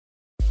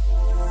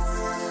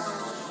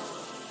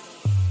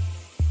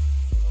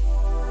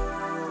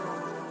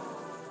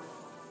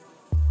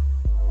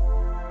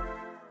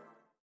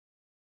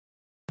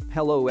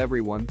Hello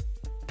everyone.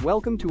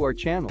 Welcome to our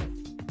channel.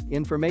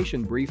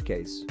 Information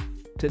Briefcase.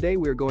 Today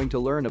we're going to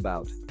learn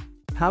about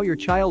how your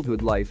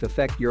childhood life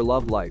affect your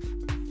love life.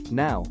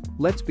 Now,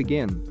 let's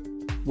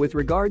begin. With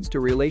regards to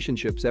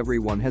relationships,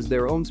 everyone has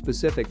their own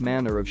specific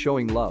manner of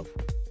showing love.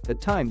 At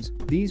times,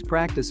 these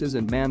practices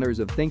and manners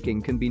of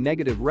thinking can be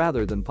negative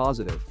rather than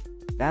positive.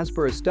 As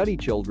per a study,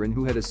 children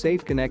who had a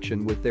safe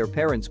connection with their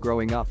parents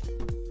growing up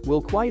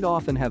will quite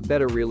often have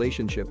better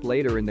relationship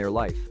later in their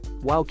life,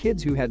 while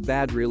kids who had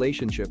bad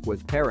relationship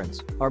with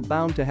parents are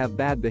bound to have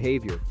bad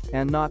behavior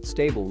and not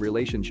stable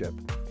relationship.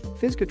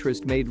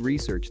 Psychiatrist made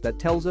research that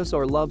tells us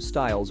our love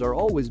styles are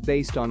always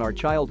based on our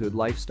childhood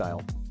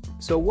lifestyle.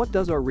 So what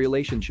does our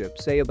relationship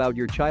say about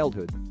your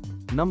childhood?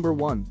 Number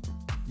 1.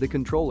 The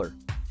controller.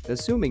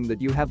 Assuming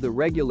that you have the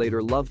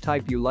regulator love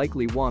type, you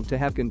likely want to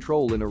have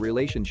control in a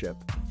relationship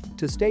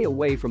to stay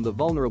away from the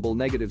vulnerable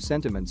negative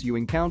sentiments you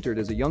encountered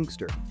as a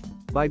youngster.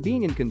 By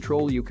being in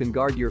control, you can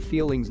guard your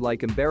feelings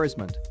like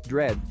embarrassment,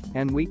 dread,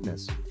 and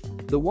weakness.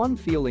 The one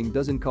feeling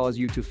doesn't cause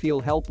you to feel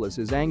helpless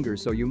is anger,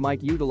 so you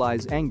might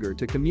utilize anger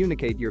to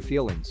communicate your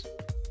feelings.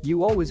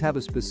 You always have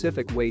a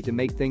specific way to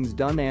make things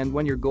done, and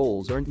when your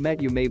goals aren't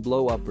met, you may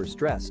blow up or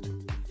stressed.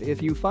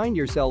 If you find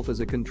yourself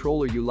as a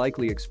controller, you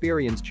likely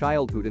experienced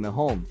childhood in a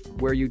home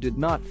where you did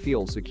not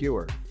feel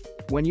secure.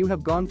 When you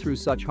have gone through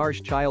such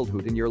harsh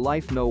childhood in your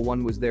life, no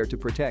one was there to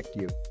protect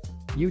you.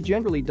 You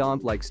generally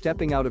don't like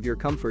stepping out of your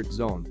comfort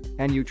zone,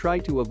 and you try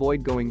to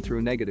avoid going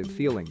through negative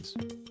feelings.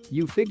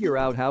 You figure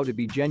out how to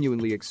be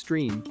genuinely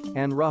extreme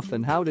and rough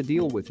and how to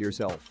deal with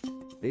yourself.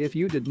 If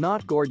you did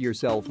not guard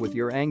yourself with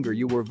your anger,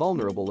 you were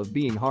vulnerable of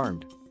being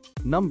harmed.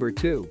 Number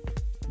 2.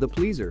 The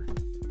pleaser.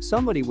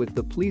 Somebody with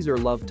the pleaser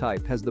love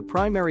type has the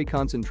primary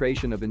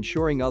concentration of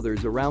ensuring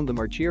others around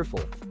them are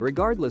cheerful,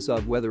 regardless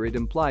of whether it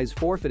implies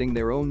forfeiting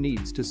their own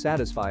needs to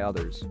satisfy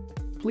others.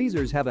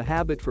 Pleasers have a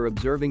habit for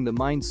observing the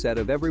mindset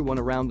of everyone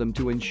around them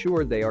to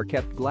ensure they are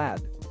kept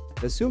glad.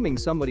 Assuming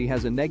somebody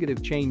has a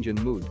negative change in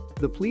mood,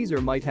 the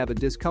pleaser might have a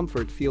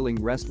discomfort, feeling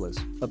restless,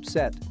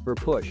 upset, or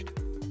pushed.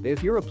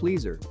 If you're a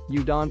pleaser,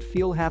 you don't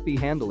feel happy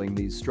handling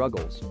these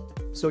struggles.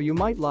 So you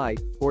might lie,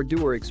 or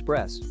do or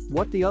express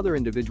what the other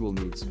individual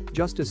needs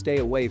just to stay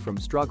away from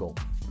struggle.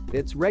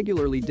 It's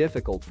regularly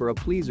difficult for a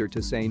pleaser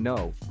to say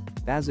no.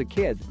 As a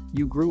kid,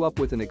 you grew up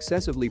with an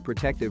excessively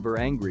protective or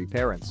angry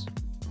parents.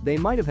 They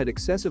might have had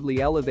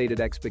excessively elevated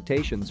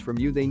expectations from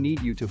you they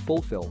need you to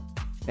fulfill.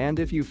 And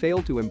if you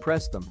fail to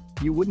impress them,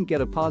 you wouldn't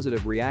get a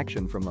positive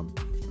reaction from them.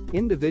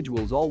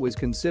 Individuals always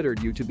considered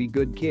you to be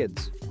good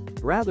kids.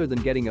 Rather than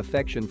getting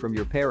affection from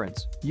your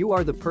parents, you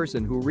are the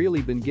person who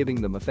really been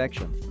giving them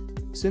affection.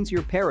 Since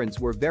your parents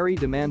were very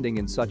demanding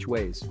in such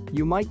ways,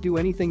 you might do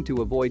anything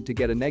to avoid to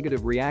get a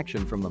negative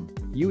reaction from them.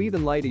 You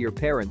even lie to your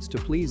parents to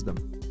please them.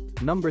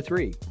 Number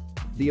 3.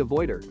 The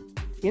avoider.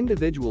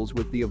 Individuals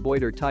with the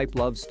avoider type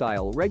love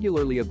style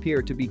regularly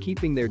appear to be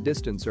keeping their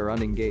distance or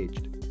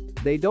unengaged.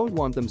 They don't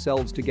want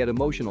themselves to get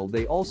emotional.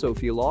 They also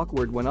feel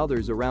awkward when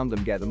others around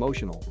them get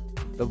emotional.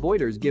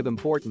 Avoiders give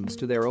importance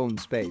to their own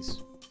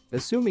space.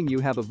 Assuming you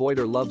have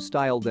avoider love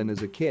style, then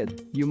as a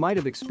kid, you might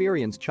have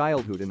experienced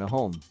childhood in a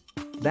home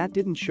that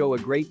didn't show a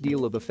great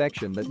deal of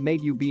affection, that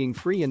made you being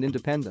free and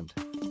independent.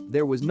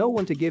 There was no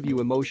one to give you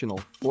emotional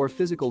or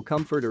physical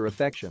comfort or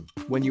affection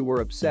when you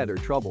were upset or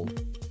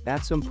troubled.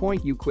 At some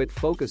point, you quit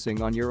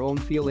focusing on your own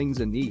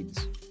feelings and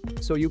needs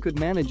so you could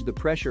manage the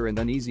pressure and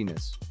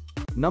uneasiness.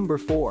 Number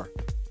 4.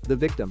 The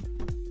victim.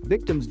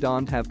 Victims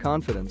don't have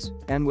confidence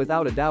and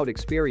without a doubt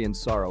experience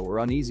sorrow or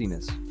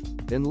uneasiness.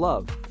 In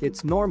love,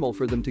 it's normal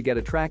for them to get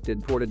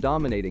attracted toward a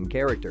dominating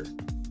character.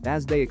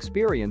 As they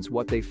experience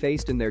what they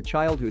faced in their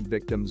childhood,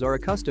 victims are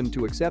accustomed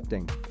to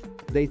accepting.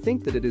 They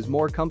think that it is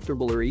more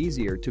comfortable or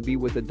easier to be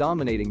with a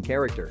dominating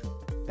character,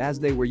 as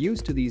they were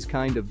used to these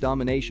kind of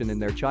domination in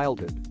their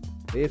childhood.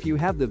 If you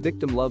have the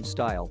victim love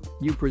style,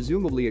 you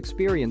presumably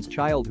experienced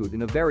childhood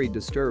in a very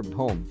disturbed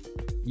home.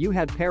 You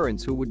had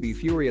parents who would be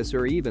furious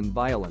or even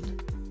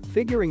violent.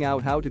 Figuring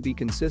out how to be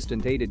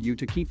consistent aided you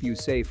to keep you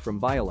safe from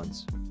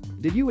violence.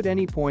 Did you at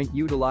any point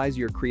utilize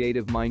your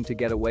creative mind to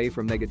get away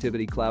from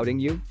negativity clouding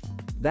you?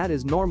 That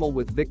is normal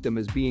with victim,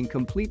 as being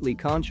completely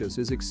conscious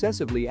is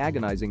excessively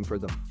agonizing for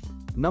them.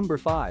 Number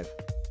 5.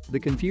 The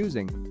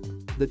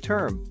confusing. The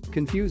term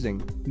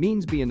confusing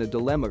means be in a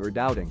dilemma or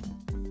doubting,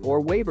 or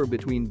waver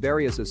between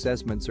various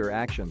assessments or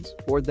actions,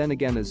 or then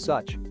again as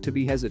such, to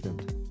be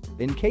hesitant.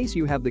 In case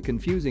you have the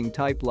confusing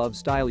type love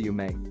style, you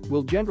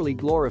will generally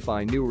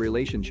glorify new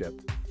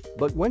relationship.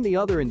 But when the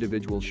other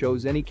individual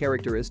shows any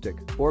characteristic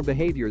or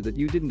behavior that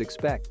you didn't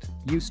expect,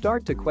 you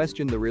start to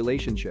question the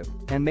relationship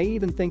and may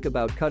even think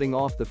about cutting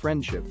off the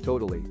friendship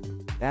totally.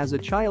 As a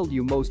child,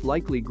 you most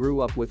likely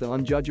grew up with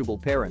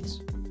unjudgeable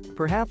parents.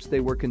 Perhaps they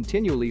were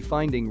continually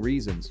finding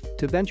reasons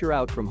to venture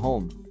out from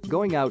home,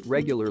 going out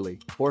regularly,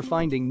 or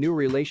finding new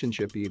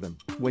relationship even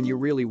when you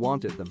really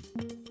wanted them.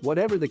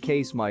 Whatever the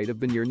case might have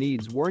been, your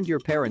needs weren't your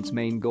parents'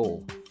 main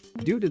goal.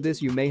 Due to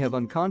this, you may have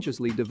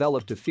unconsciously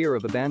developed a fear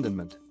of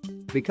abandonment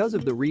because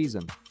of the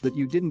reason that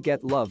you didn't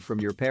get love from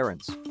your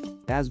parents.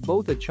 As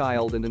both a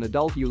child and an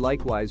adult, you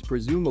likewise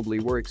presumably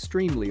were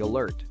extremely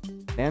alert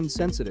and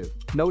sensitive,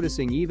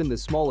 noticing even the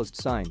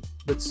smallest sign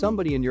that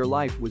somebody in your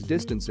life was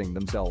distancing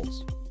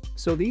themselves.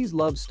 So these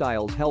love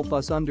styles help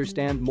us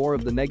understand more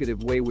of the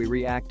negative way we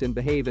react and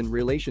behave in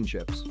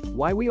relationships,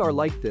 why we are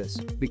like this,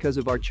 because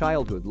of our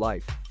childhood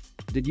life.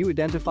 Did you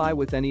identify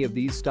with any of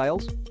these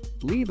styles?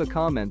 Leave a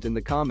comment in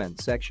the comment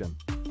section.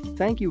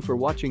 Thank you for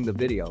watching the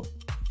video.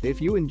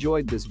 If you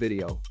enjoyed this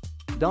video,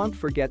 don't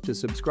forget to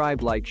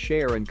subscribe, like,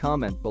 share and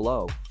comment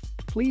below.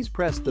 Please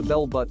press the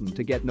bell button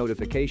to get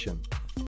notification.